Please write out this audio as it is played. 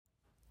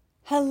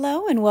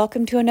Hello and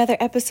welcome to another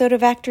episode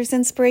of Actors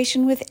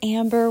Inspiration with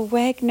Amber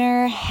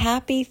Wegner.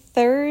 Happy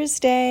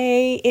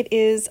Thursday. It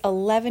is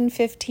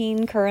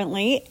 11:15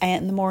 currently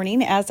in the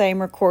morning as I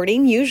am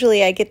recording.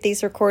 Usually I get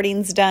these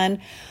recordings done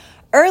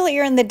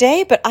earlier in the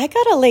day, but I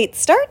got a late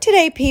start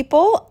today,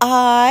 people.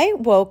 I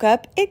woke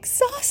up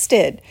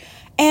exhausted.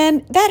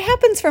 And that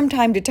happens from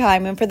time to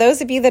time. And for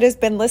those of you that has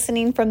been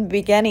listening from the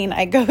beginning,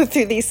 I go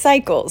through these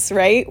cycles,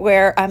 right?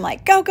 Where I'm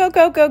like, go, go,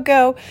 go, go,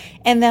 go.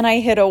 And then I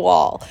hit a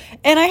wall.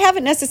 And I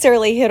haven't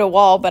necessarily hit a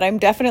wall, but I'm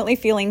definitely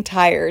feeling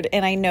tired.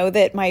 And I know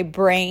that my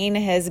brain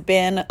has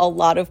been a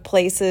lot of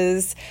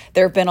places.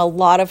 There have been a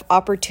lot of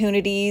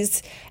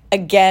opportunities.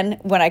 Again,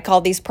 when I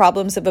call these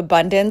problems of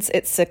abundance,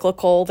 it's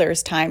cyclical.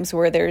 There's times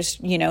where there's,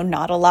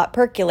 not a lot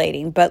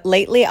percolating. But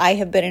lately I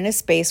have been in a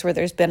space where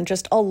there's been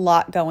just a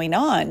lot going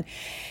on.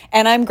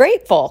 And I'm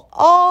grateful,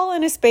 all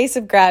in a space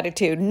of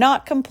gratitude,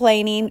 not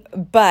complaining.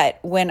 But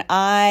when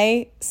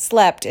I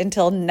slept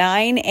until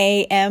 9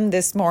 a.m.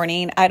 this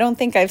morning, I don't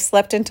think I've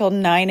slept until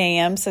 9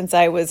 a.m. since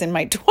I was in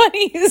my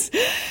 20s.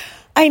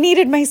 I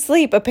needed my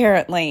sleep,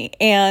 apparently.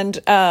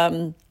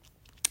 And,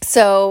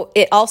 so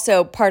it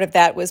also, part of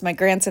that was our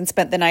grandson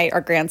spent the night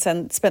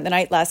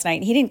last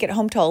night. He didn't get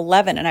home till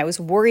 11 and I was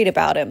worried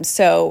about him.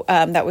 So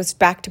that was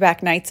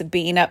back-to-back nights of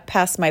being up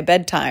past my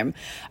bedtime.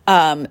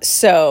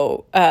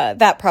 So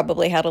that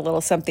probably had a little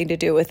something to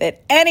do with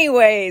it.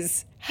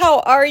 Anyways,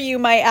 how are you,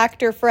 my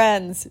actor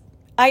friends?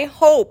 I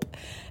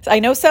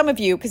know some of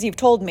you because you've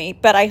told me,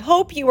 but I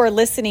hope you are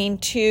listening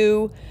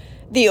to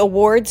the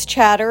Awards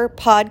Chatter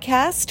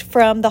podcast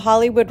from The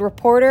Hollywood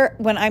Reporter.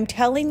 When I'm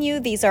telling you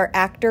these are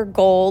actor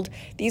gold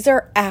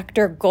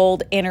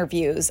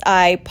interviews.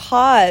 I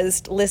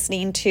paused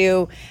listening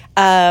to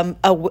an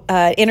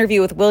interview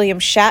with William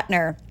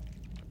Shatner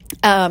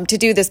to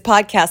do this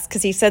podcast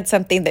because he said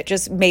something that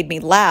just made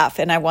me laugh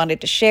and I wanted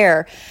to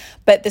share.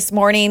 But this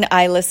morning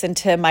I listened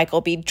to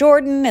Michael B.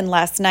 Jordan, and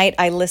last night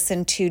I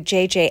listened to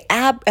J.J.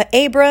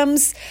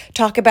 Abrams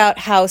talk about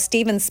how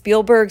Steven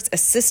Spielberg's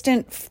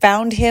assistant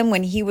found him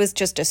when he was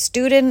just a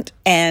student,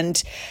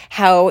 and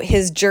how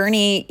his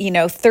journey,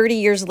 30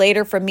 years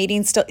later from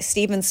meeting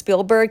Steven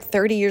Spielberg,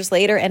 30 years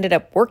later ended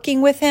up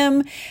working with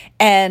him.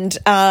 And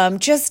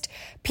just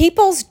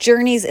people's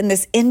journeys in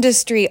this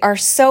industry are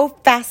so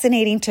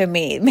fascinating to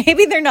me.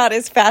 Maybe they're not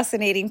as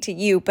fascinating to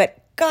you, but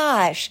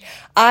gosh,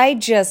 I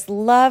just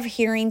love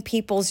hearing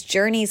people's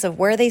journeys of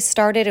where they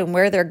started and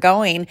where they're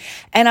going.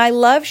 And I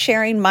love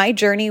sharing my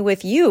journey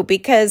with you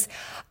because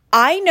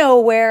I know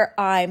where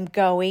I'm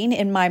going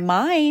in my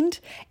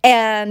mind,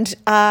 and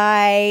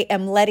I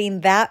am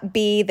letting that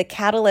be the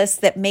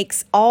catalyst that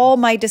makes all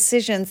my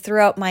decisions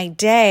throughout my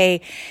day.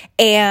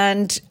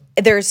 And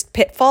there's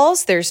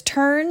pitfalls, there's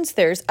turns,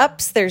 there's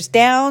ups, there's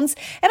downs.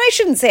 And I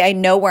shouldn't say I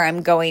know where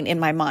I'm going in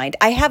my mind.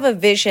 I have a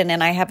vision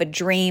and I have a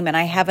dream and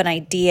I have an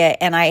idea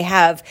and I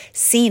have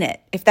seen it,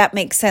 if that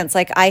makes sense.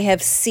 Like I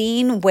have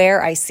seen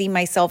where I see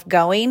myself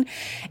going,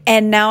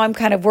 and now I'm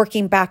kind of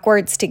working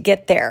backwards to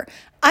get there.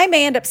 I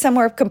may end up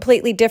somewhere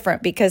completely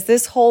different because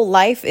this whole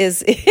life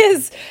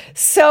is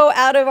so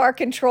out of our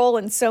control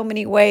in so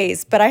many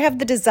ways. But I have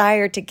the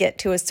desire to get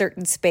to a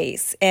certain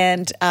space.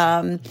 And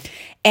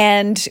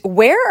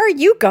where are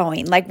you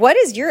going? Like, what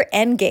is your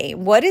end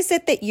game? What is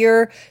it that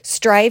you're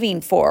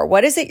striving for?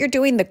 What is it you're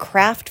doing the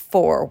craft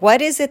for?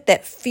 What is it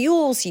that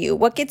fuels you?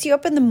 What gets you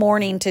up in the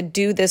morning to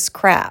do this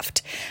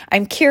craft?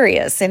 I'm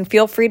curious, and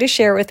feel free to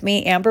share with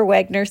me, Amber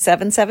Wegner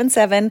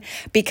 777,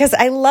 because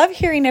I love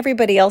hearing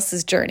everybody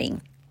else's journey.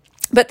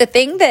 But the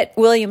thing that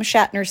William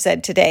Shatner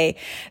said today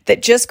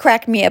that just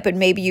cracked me up, and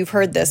maybe you've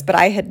heard this, but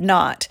I had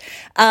not,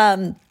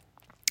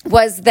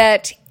 was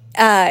that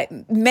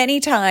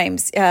many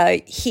times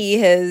he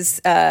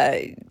has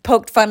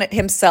poked fun at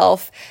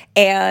himself,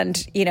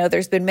 and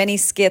there's been many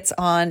skits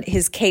on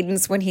his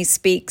cadence when he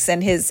speaks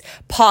and his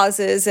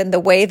pauses and the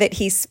way that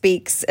he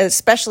speaks,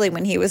 especially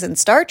when he was in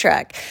Star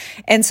Trek.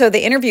 And so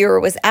the interviewer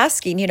was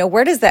asking,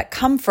 where does that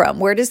come from?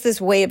 Where does this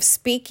way of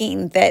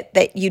speaking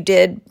that you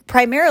did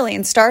primarily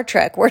in Star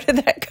Trek, where did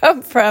that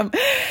come from?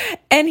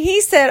 And he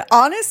said,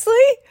 honestly,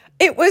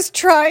 it was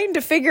trying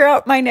to figure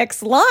out my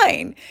next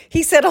line.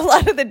 He said a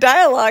lot of the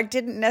dialogue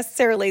didn't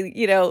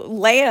necessarily,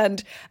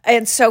 land.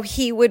 And so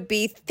he would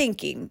be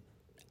thinking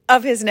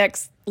of his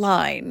next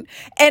line.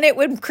 And it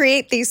would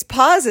create these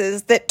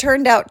pauses that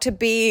turned out to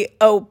be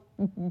a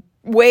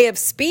way of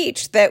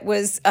speech that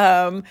was,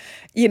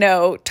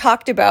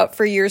 talked about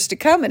for years to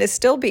come and is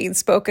still being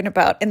spoken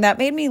about. And that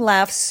made me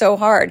laugh so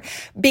hard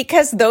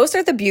because those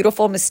are the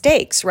beautiful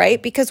mistakes,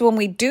 right? Because when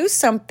we do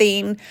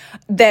something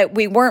that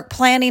we weren't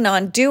planning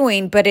on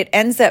doing, but it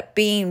ends up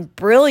being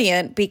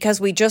brilliant because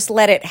we just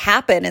let it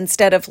happen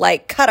instead of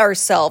like cut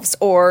ourselves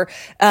or,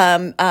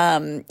 put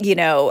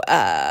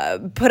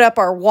up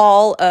our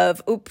wall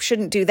of, oops,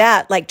 shouldn't do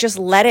that. Like just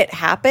let it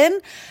happen.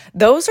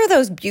 those are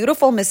those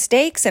beautiful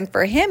mistakes. And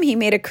for him, he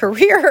made a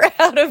career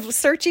out of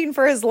searching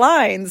for his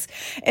lines.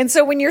 And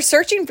so when you're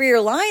searching for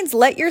your lines,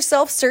 let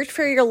yourself search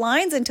for your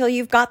lines until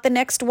you've got the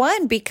next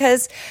one,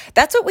 because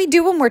that's what we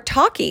do when we're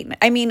talking.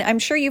 I mean, I'm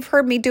sure you've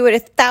heard me do it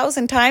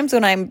 1,000 times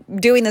when I'm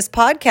doing this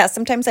podcast.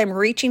 Sometimes I'm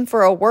reaching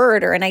for a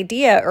word or an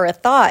idea or a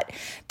thought.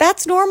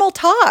 That's normal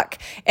talk.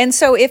 And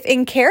so if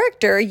in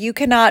character you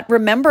cannot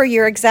remember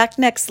your exact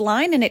next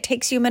line and it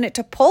takes you a minute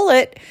to pull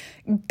it,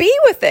 be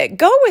with it,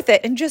 go with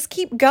it, and just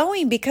keep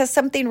going, because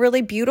something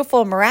really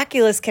beautiful,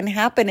 miraculous can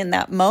happen in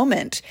that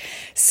moment.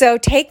 So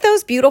take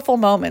those beautiful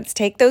moments,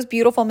 take those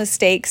beautiful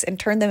mistakes and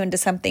turn them into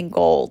something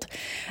gold.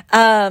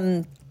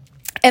 And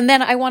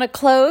then I want to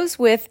close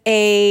with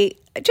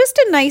just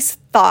a nice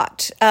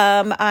thought.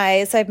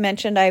 As I've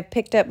mentioned, I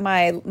picked up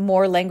my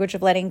More Language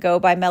of Letting Go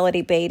by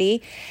Melody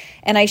Beattie,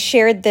 and I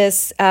shared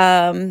this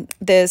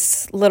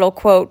little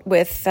quote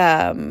with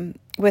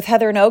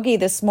Heather Nogi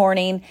this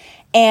morning,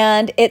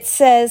 and it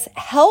says,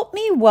 "Help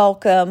me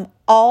welcome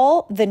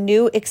all the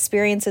new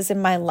experiences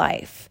in my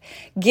life.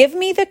 Give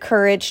me the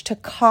courage to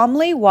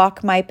calmly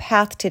walk my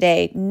path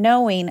today,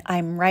 knowing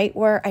I'm right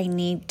where I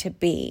need to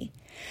be."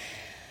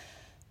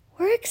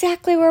 We're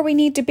exactly where we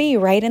need to be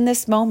right in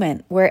this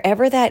moment,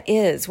 wherever that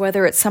is,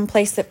 whether it's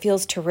someplace that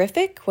feels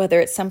terrific,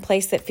 whether it's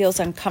someplace that feels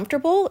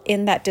uncomfortable.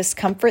 In that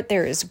discomfort,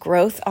 there is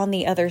growth on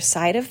the other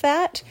side of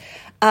that.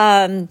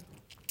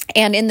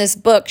 And in this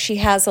book, she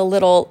has a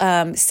little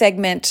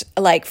segment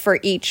like for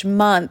each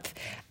month,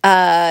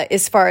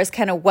 as far as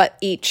kind of what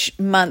each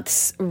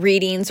month's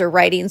readings or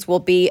writings will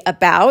be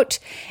about.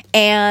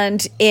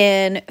 And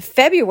in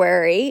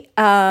February,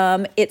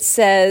 it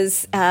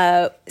says,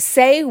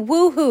 say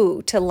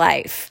woohoo to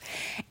life.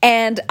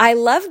 And I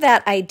love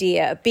that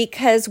idea,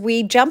 because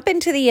we jump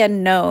into the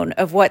unknown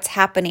of what's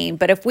happening.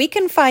 But if we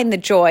can find the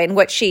joy, and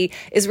what she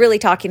is really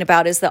talking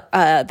about is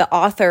the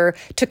author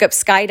took up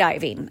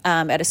skydiving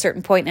at a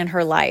certain point in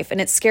her life,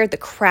 and it scared the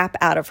crap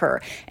out of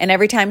her. And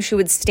every time she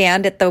would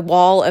stand at the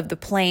wall of the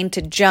plane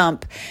to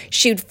jump,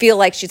 she'd feel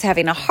like she's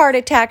having a heart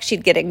attack.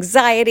 She'd get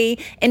anxiety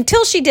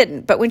until she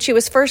didn't. But when she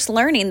was first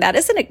learning, that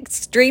is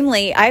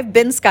I've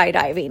been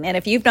skydiving. And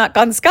if you've not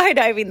gone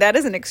skydiving, that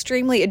is an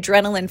extremely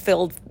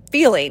adrenaline-filled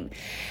feeling.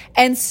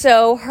 And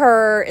so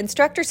her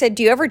instructor said,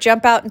 "Do you ever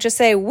jump out and just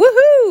say,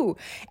 woohoo?"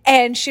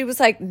 And she was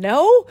like,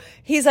 "No."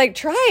 He's like,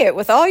 "Try it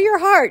with all your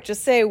heart.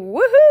 Just say,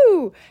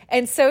 woohoo."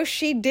 And so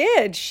she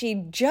did.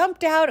 She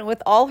jumped out and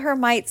with all her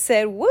might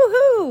said,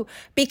 woohoo,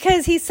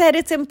 because he said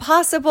it's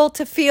impossible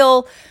to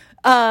feel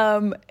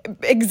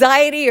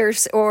anxiety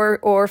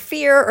or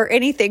fear or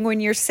anything when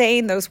you're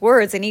saying those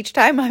words. And each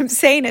time I'm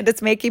saying it,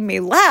 it's making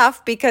me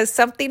laugh, because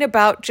something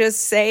about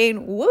just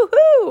saying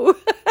woohoo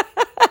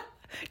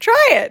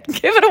try it,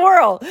 give it a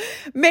whirl,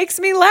 makes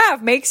me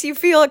laugh, makes you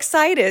feel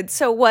excited.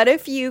 So what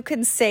if you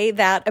can say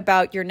that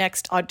about your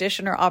next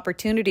audition or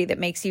opportunity that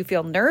makes you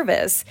feel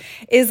nervous,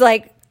 is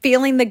like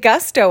feeling the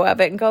gusto of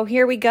it and go,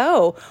 here we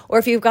go. Or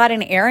if you've got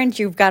an errand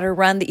you've got to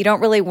run that you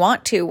don't really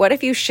want to, what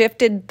if you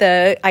shifted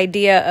the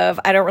idea of,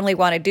 I don't really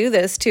want to do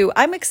this, to,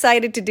 I'm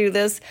excited to do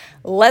this,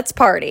 let's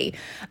party.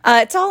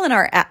 It's all in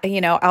our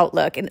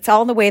outlook, and it's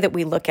all in the way that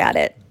we look at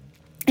it.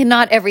 And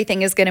not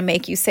everything is going to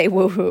make you say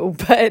woohoo,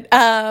 but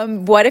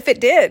what if it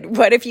did?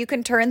 What if you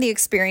can turn the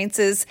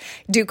experiences,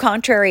 do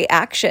contrary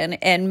action,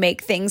 and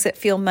make things that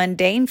feel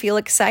mundane feel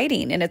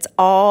exciting? And it's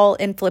all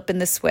in flipping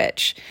the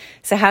switch.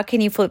 So how can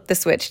you flip the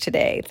switch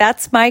today?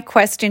 That's my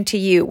question to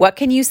you. What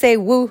can you say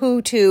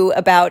woohoo to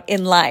about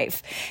in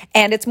life?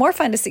 And it's more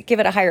fun to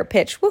give it a higher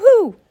pitch.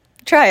 Woohoo!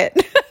 Try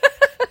it.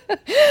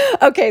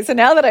 Okay, so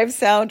now that I've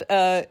sound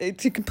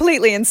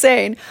completely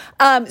insane.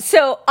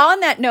 So on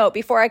that note,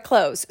 before I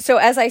close, so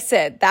as I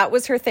said, that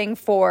was her thing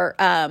for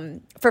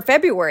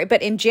February.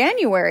 But in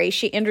January,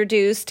 she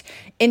introduced,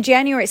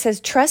 it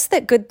says, trust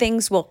that good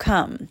things will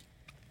come.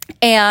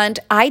 And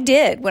I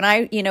did. When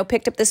I,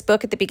 picked up this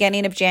book at the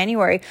beginning of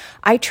January,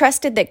 I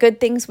trusted that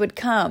good things would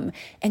come,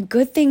 and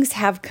good things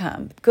have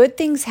come. Good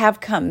things have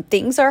come.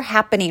 Things are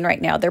happening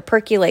right now. They're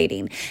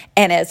percolating.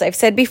 And as I've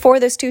said before,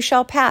 this too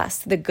shall pass.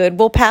 The good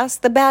will pass.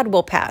 The bad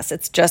will pass.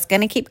 It's just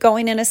going to keep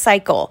going in a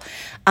cycle.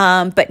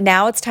 But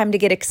now it's time to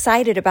get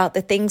excited about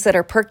the things that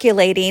are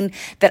percolating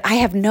that I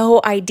have no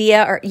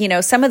idea, or,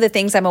 some of the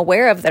things I'm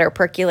aware of that are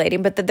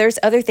percolating, but that there's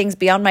other things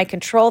beyond my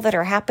control that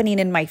are happening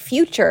in my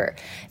future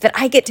that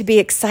I get to be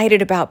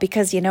excited about,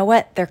 because you know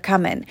what? They're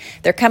coming.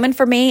 They're coming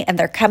for me, and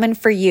they're coming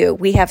for you.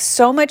 We have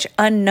so much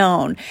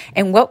unknown.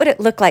 And what would it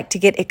look like to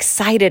get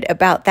excited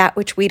about that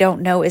which we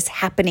don't know is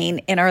happening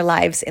in our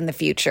lives in the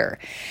future?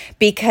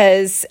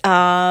 Because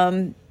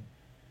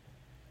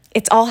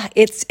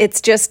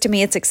it's just, to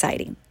me, it's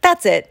exciting.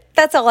 That's it.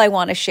 That's all I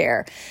want to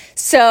share.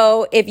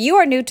 So if you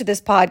are new to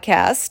this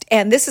podcast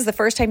and this is the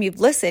first time you've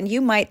listened, you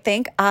might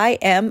think I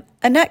am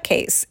a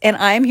nutcase. And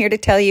I'm here to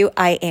tell you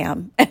I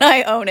am. And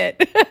I own it.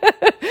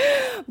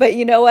 But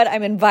you know what?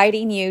 I'm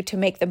inviting you to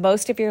make the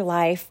most of your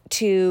life,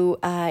 to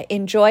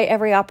enjoy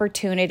every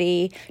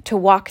opportunity, to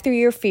walk through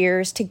your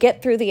fears, to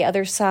get through the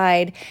other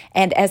side.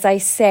 And as I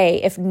say,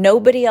 if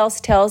nobody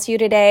else tells you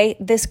today,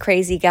 this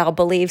crazy gal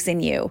believes in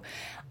you.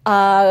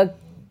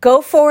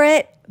 Go for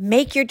it.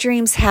 Make your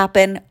dreams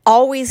happen.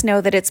 Always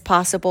know that it's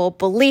possible.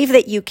 Believe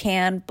that you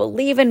can.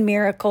 Believe in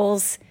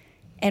miracles.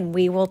 And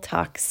we will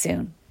talk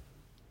soon.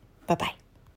 Bye-bye.